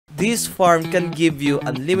this farm can give you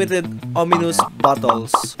unlimited ominous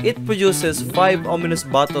bottles. It produces 5 ominous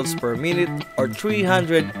bottles per minute or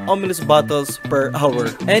 300 ominous bottles per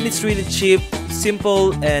hour. And it's really cheap,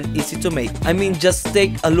 simple, and easy to make. I mean, just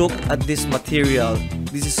take a look at this material.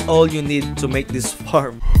 This is all you need to make this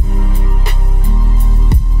farm.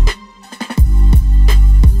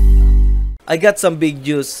 I got some big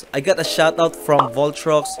news. I got a shout out from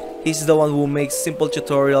Voltrox. He's the one who makes simple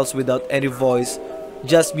tutorials without any voice,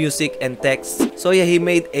 just music and text. So yeah, he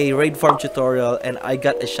made a raid farm tutorial and I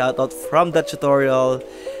got a shout out from that tutorial.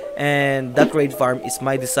 And that raid farm is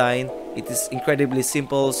my design. It is incredibly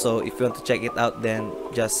simple, so if you want to check it out, then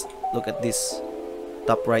just look at this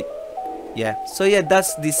top right. Yeah, so yeah,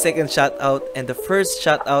 that's the second shout out, and the first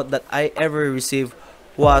shout out that I ever received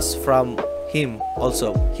was from him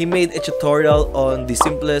also. He made a tutorial on the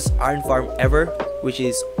simplest iron farm ever, which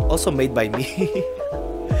is also made by me.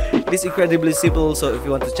 It's incredibly simple, so if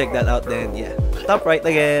you want to check that out, then yeah, top right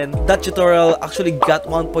again. That tutorial actually got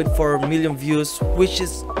 1.4 million views, which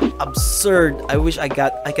is absurd. I wish I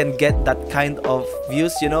can get that kind of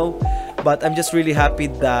views, you know. But I'm just really happy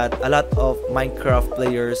that a lot of Minecraft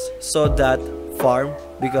players saw that farm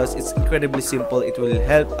because it's incredibly simple. It will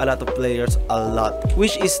help a lot of players a lot,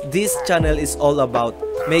 which is this channel is all about,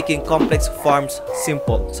 making complex farms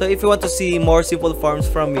simple. So if you want to see more simple farms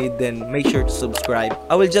from me, then make sure to subscribe.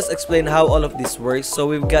 I will just explain how all of this works. So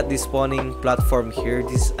we've got this spawning platform here.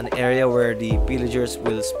 This is an area where the pillagers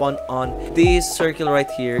will spawn on. This circle right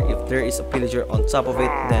here, if there is a pillager on top of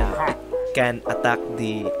it, then it can attack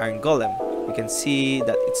the iron golem. You can see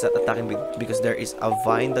that it's not attacking because there is a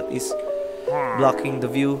vine that is blocking the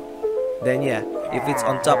view. Then yeah, if it's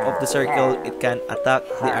on top of the circle, it can attack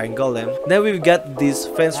the iron golem. Then we've got this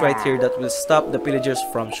fence right here that will stop the pillagers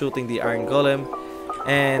from shooting the iron golem,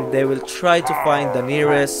 and they will try to find the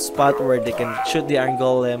nearest spot where they can shoot the iron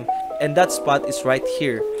golem, and that spot is right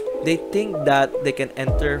here. They think that they can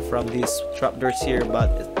enter from these trapdoors here,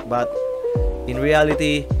 but in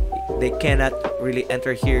reality they cannot really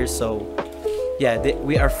enter here. So yeah,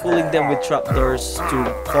 we are fooling them with trapdoors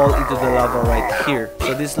to fall into the lava right here.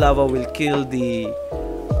 So this lava will kill the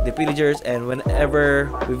pillagers, and whenever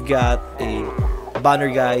we've got a banner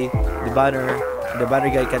guy, the banner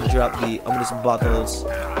guy can drop the ominous bottles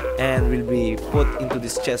and will be put into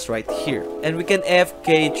this chest right here. And we can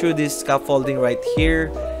AFK through this scaffolding right here.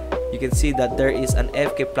 You can see that there is an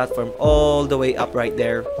AFK platform all the way up right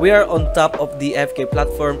there. We are on top of the AFK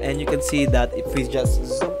platform, and you can see that if we just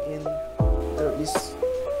zoom in, there is,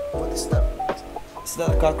 what is that? Is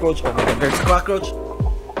that a cockroach? Oh my god, there's a cockroach.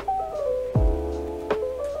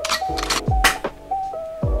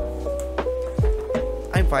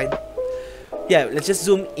 I'm fine. Yeah, let's just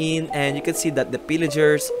zoom in, and you can see that the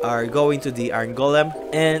pillagers are going to the iron golem.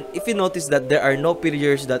 And if you notice that there are no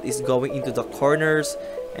pillagers that is going into the corners,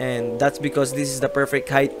 and that's because this is the perfect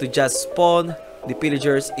height to just spawn the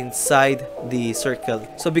pillagers inside the circle.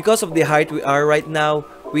 So because of the height we are right now,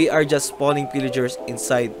 we are just spawning pillagers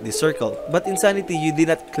inside the circle. But Insanity, you did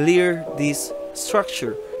not clear this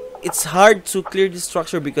structure. It's hard to clear this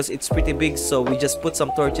structure because it's pretty big, so we just put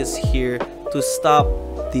some torches here to stop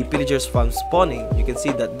the pillagers from spawning. You can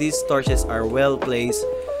see that these torches are well placed,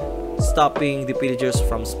 stopping the pillagers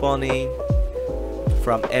from spawning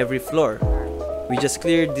from every floor. We just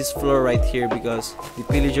cleared this floor right here because the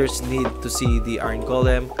pillagers need to see the iron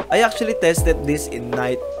golem. I actually tested this in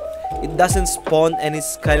night. It doesn't spawn any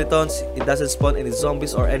skeletons, it doesn't spawn any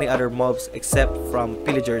zombies or any other mobs except from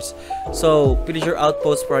pillagers. So pillager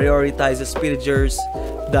outpost prioritizes pillagers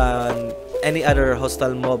than any other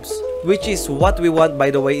hostile mobs, which is what we want, by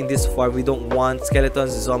the way. In this farm, we don't want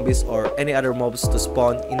skeletons, zombies, or any other mobs to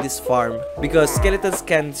spawn in this farm because skeletons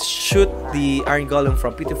can shoot the iron golem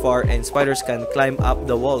from pretty far and spiders can climb up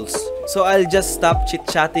the walls. So I'll just stop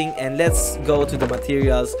chit-chatting and let's go to the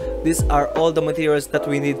materials. These are all the materials that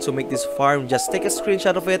we need to make this farm. Just take a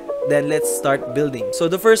screenshot of it, then let's start building. So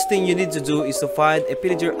the first thing you need to do is to find a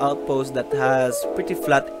pillager outpost that has pretty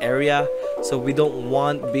flat area. So we don't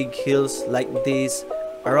want big hills like this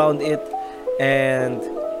around it, and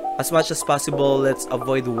as much as possible let's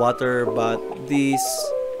avoid water, but this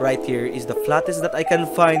right here is the flattest that I can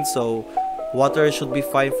find, so water should be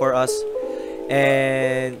fine for us.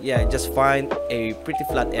 And yeah, just find a pretty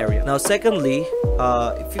flat area. Now secondly,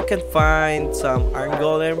 if you can find some iron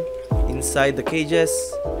golem inside the cages,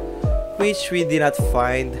 which we did not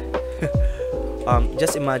find,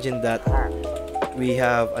 just imagine that we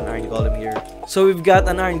have an iron golem here. So we've got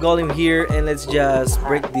an iron golem here, and let's just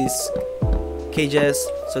break these cages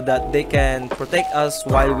so that they can protect us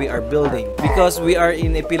while we are building. Because we are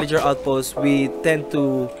in a pillager outpost, we tend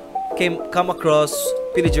to come across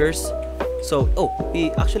pillagers. So, oh,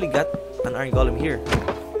 we actually got an iron golem here.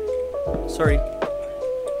 Sorry.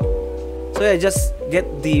 So yeah, just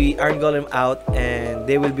get the iron golem out, and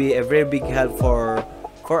they will be a very big help for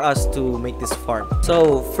us to make this farm.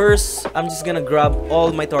 So first, I'm just gonna grab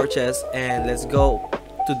all my torches and let's go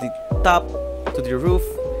to the top, to the roof,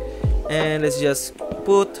 and let's just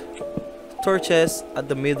put torches at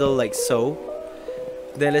the middle like so.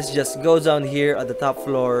 Then let's just go down here at the top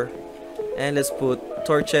floor and let's put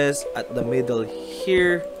torches at the middle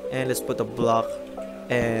here, and let's put a block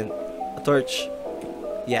and a torch.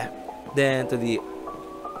 Yeah. Then to the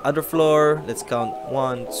other floor, let's count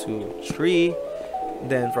 1, 2, 3.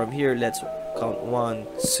 Then from here, let's count 1,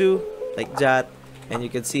 2, like that. And you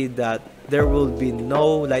can see that there will be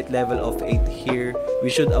no light level of 8 here. We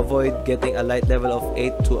should avoid getting a light level of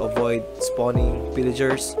 8 to avoid spawning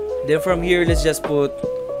pillagers. Then from here, let's just put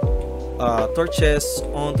torches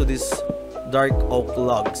onto these dark oak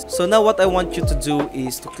logs. So now what I want you to do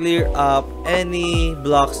is to clear up any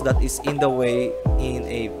blocks that is in the way in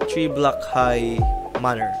a 3-block high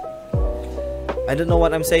manner. I don't know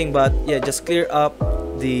what I'm saying, but yeah, just clear up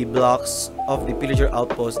the blocks of the pillager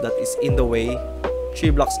outpost that is in the way, 3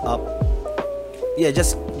 blocks up. Yeah,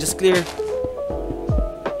 just clear.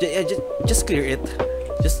 Yeah, just clear it.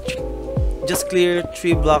 Just clear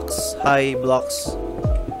 3 blocks high blocks.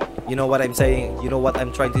 You know what I'm saying? You know what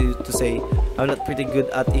I'm trying to say. I'm not pretty good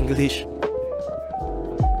at English.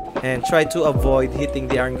 And try to avoid hitting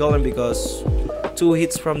the iron golem because 2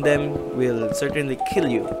 hits from them will certainly kill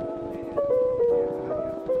you.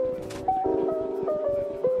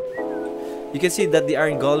 You can see that the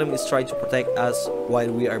iron golem is trying to protect us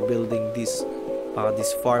while we are building this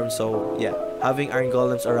farm. So yeah, having iron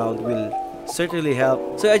golems around will certainly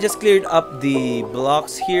help. So I just cleared up the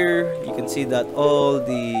blocks here. You can see that all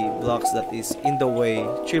the blocks that is in the way,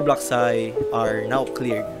 3 blocks high, are now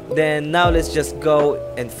cleared. Then now let's just go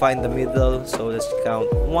and find the middle. So let's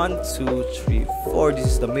count 1, 2, 3, 4. This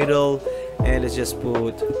is the middle, and let's just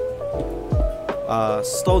put a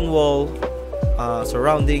stone wall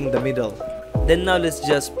surrounding the middle. Then now let's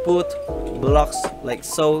just put blocks like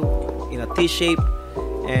so in a T shape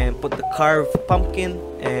and put the carved pumpkin,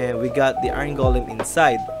 and we got the iron golem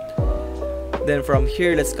inside. Then from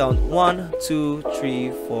here, let's count 1, 2,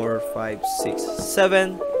 3, 4, 5, 6,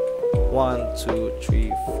 7. 1, 2,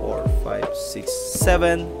 3, 4, 5, 6,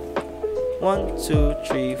 7. 1, 2,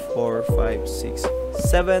 3, 4, 5, 6,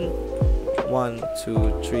 7. 1,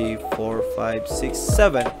 2, 3, 4, 5, 6,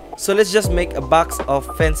 7. So let's just make a box of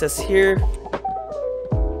fences here.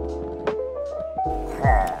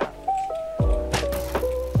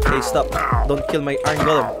 Hey, stop. Don't kill my iron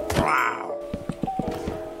golem.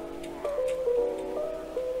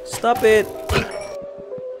 Stop it.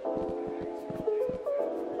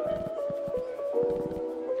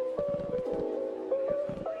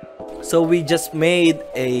 So we just made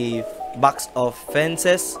a box of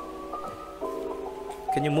fences.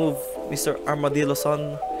 Can you move, Mr.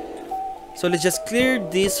 Armadillo-son? So let's just clear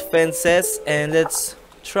these fences and let's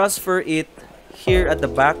transfer it here at the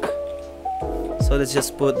back. So let's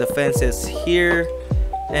just put the fences here,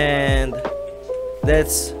 and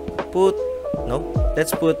let's put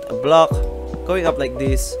a block going up like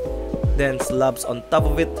this, then slabs on top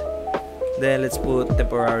of it. Then let's put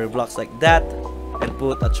temporary blocks like that and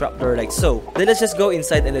put a trapdoor like so. Then let's just go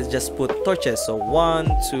inside and let's just put torches. So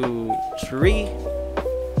 1, 2, 3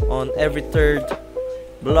 on every 3rd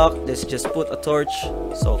block. Let's just put a torch.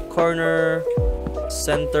 So corner,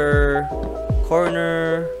 center,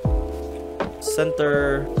 corner,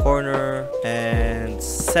 center, corner, and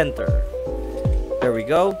center. There we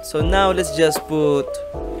go. So now let's just put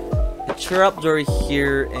a trapdoor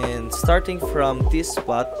here, and starting from this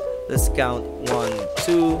spot, let's count 1,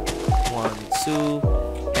 2, 1, 2,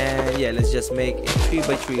 and yeah, let's just make a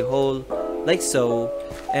 3x3 hole like so,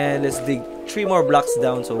 and let's dig 3 more blocks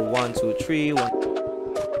down. So 1, 2, 3, 1,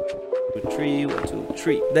 2, 3, 1, 2,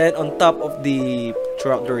 3. Then on top of the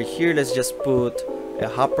trapdoor here, let's just put a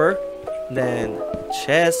hopper, then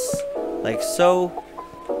chests like so,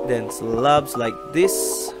 then slabs like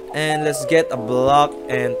this, and let's get a block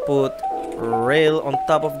and put rail on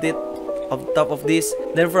top of this.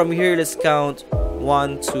 Then from here, let's count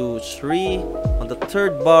 1, 2, 3. On the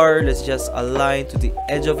 3rd bar, let's just align to the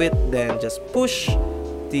edge of it, then just push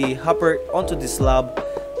the hopper onto the slab,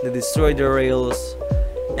 then destroy the rails,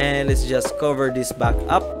 and let's just cover this back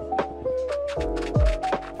up.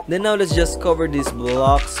 Then now let's just cover these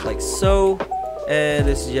blocks like so, and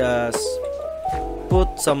let's just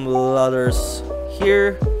put some ladders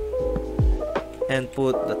here and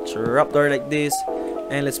put the trapdoor like this,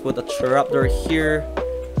 and let's put a trapdoor here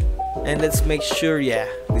And let's make sure, yeah,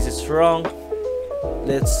 this is wrong.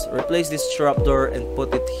 Let's replace this trapdoor and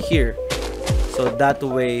put it here. So that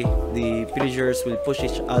way the pillagers will push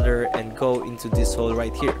each other and go into this hole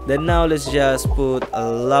right here. Then now let's just put a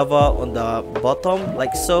lava on the bottom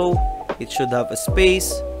like so. It should have a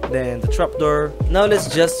space. Then the trapdoor. Now let's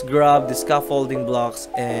just grab the scaffolding blocks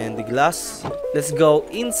and the glass. Let's go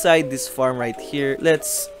inside this farm right here.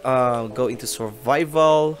 Let's go into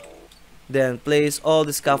survival. Then place all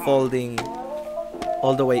the scaffolding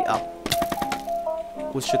all the way up.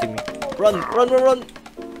 Who's shooting me? Run, run, run, run!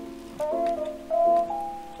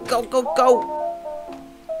 Go, go, go!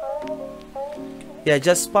 Yeah,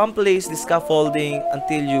 just spam place the scaffolding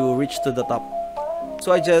until you reach to the top.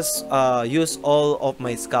 So I just use all of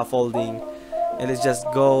my scaffolding, and let's just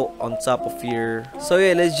go on top of here. So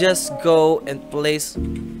yeah, let's just go and place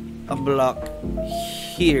a block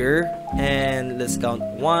here, and let's count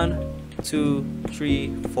 1, 2,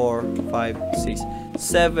 3, 4, 5, 6,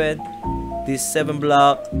 7. This 7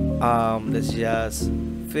 block, let's just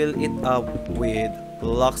fill it up with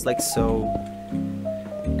blocks like so.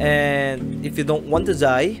 And if you don't want to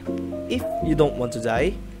die,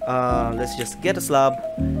 let's just get a slab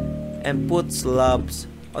and put slabs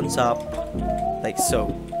on top like so.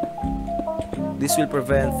 This will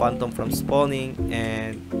prevent phantom from spawning,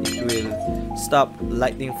 and it will stop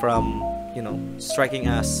lightning from, you know, striking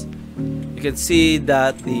us. You can see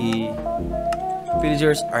that the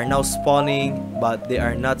villagers are now spawning, but they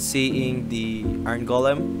are not seeing the iron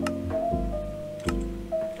golem.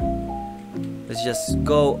 Let's just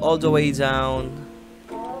go all the way down.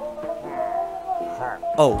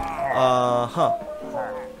 Oh,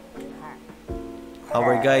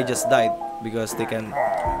 our guy just died because they can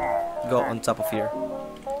go on top of here.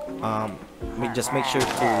 Just make sure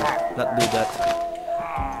to not do that.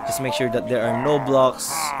 Just make sure that there are no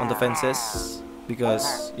blocks on the fences,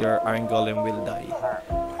 because your iron golem will die.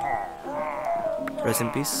 Rest in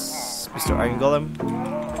peace, Mr. Iron Golem.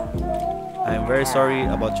 I am very sorry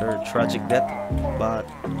about your tragic death, but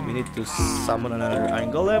we need to summon another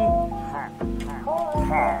iron golem.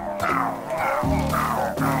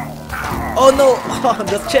 Oh no!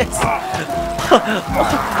 The chest!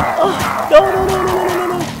 No, no, no, no, no, no,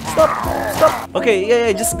 no! Stop! Stop! Okay,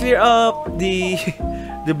 yeah, just clear up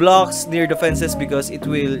the blocks near the fences, because it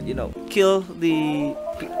will, you know, kill the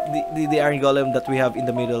iron golem that we have in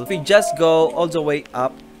the middle. If we just go all the way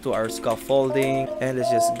up to our scaffolding, and let's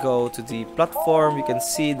just go to the platform, you can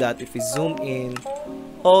see that if we zoom in,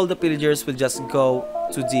 all the pillagers will just go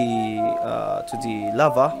to the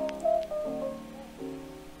lava.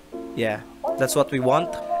 Yeah, that's what we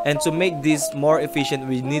want. And to make this more efficient,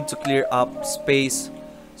 we need to clear up space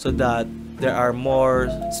so that there are more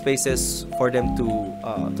spaces for them to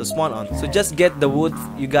spawn on. So just get the wood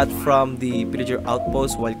you got from the pillager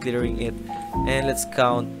outpost while clearing it, and let's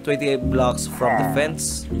count 28 blocks from the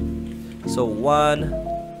fence. So 1,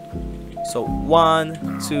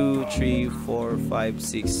 2, 3, 4, 5,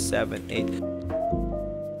 6, 7, 8.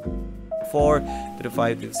 4,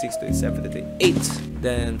 25, 26, 27, 28.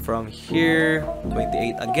 Then from here,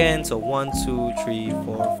 28 again. So 1, 2, 3,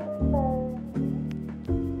 4,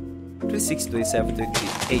 26, 27,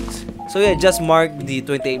 28. So yeah, just mark the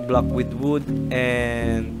 28 block with wood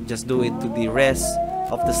and just do it to the rest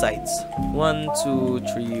of the sides. 1, 2,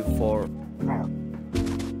 3, 4,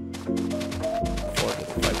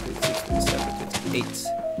 25, 26, 27, 28.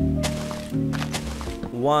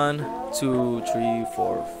 1, 2, 3,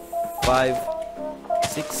 4, 5,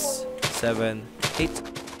 6, 7, 8.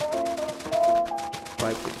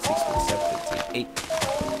 5, 26, 27, 28.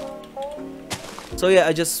 So yeah,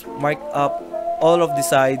 I just marked up all of the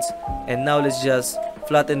sides, and now let's just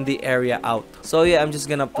flatten the area out. So yeah, I'm just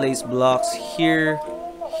gonna place blocks here,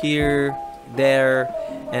 here, there,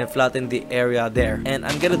 and flatten the area there. And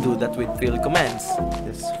I'm gonna do that with fill commands.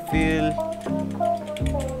 Just fill,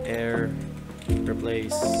 air,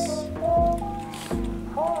 replace,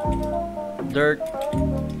 dirt,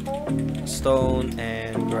 stone,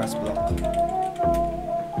 and grass block.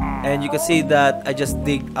 And you can see that I just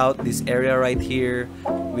dig out this area right here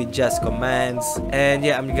with just commands. And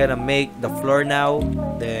yeah, I'm gonna make the floor now,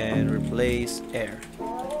 then replace air.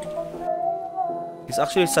 It's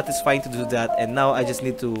actually satisfying to do that. And now I just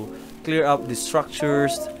need to clear up the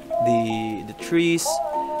structures, the trees,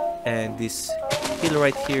 and this hill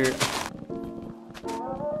right here.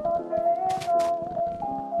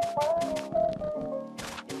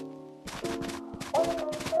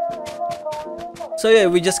 So yeah,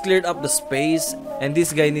 we just cleared up the space, and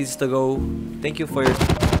this guy needs to go. Thank you for your...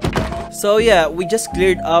 So yeah, we just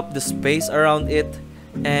cleared up the space around it,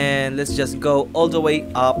 and let's just go all the way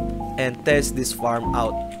up and test this farm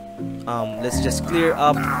out. Let's just clear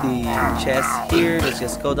up the chest here. Let's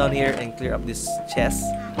just go down here and clear up this chest.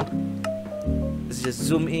 Let's just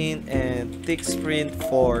zoom in and tick sprint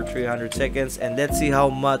for 300 seconds, and let's see how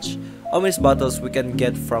much ominous battles we can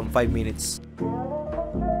get from 5 minutes.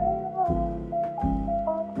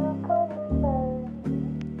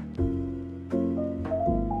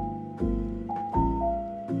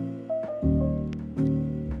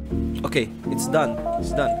 Okay, it's done.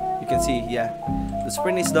 It's done. You can see, yeah, the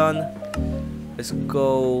sprint is done. Let's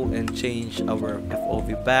go and change our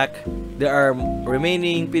FOV back. There are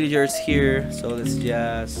remaining pillagers here, so let's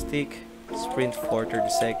just stick sprint for 30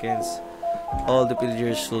 seconds. All the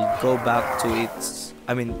pillagers should go back to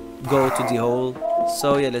go to the hole.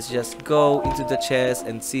 So yeah, let's just go into the chest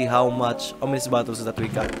and see how much ominous battles that we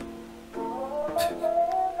got.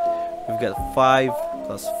 We've got 5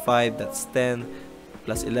 plus 5, that's 10,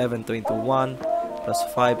 plus 11, 21,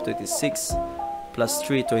 plus 5, 26, plus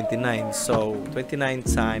 3, 29. So 29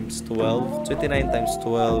 times 12, 29 times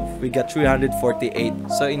 12, we got 348.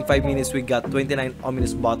 So in 5 minutes we got 29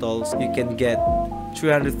 ominous bottles. You can get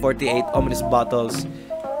 348 ominous bottles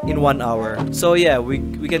in 1 hour. So yeah,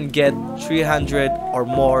 we can get 300 or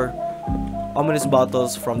more ominous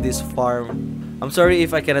bottles from this farm. I'm sorry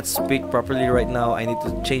if I cannot speak properly right now. I need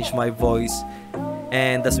to change my voice,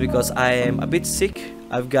 and that's because I am a bit sick.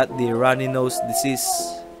 I've got the runny nose disease.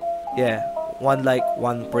 Yeah, one like,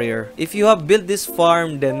 one prayer. If you have built this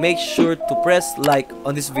farm, then make sure to press like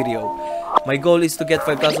on this video. My goal is to get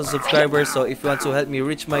 5,000 subscribers, so if you want to help me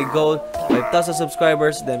reach my goal, 5,000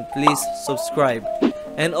 subscribers, then please subscribe.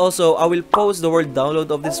 And also, I will post the word download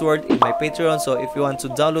of this word in my Patreon, so if you want to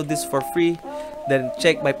download this for free, then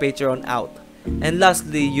check my Patreon out. And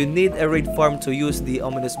lastly, you need a raid farm to use the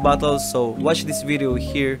ominous battles, so watch this video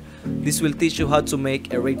here. This will teach you how to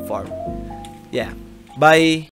make a raid farm. Yeah, bye!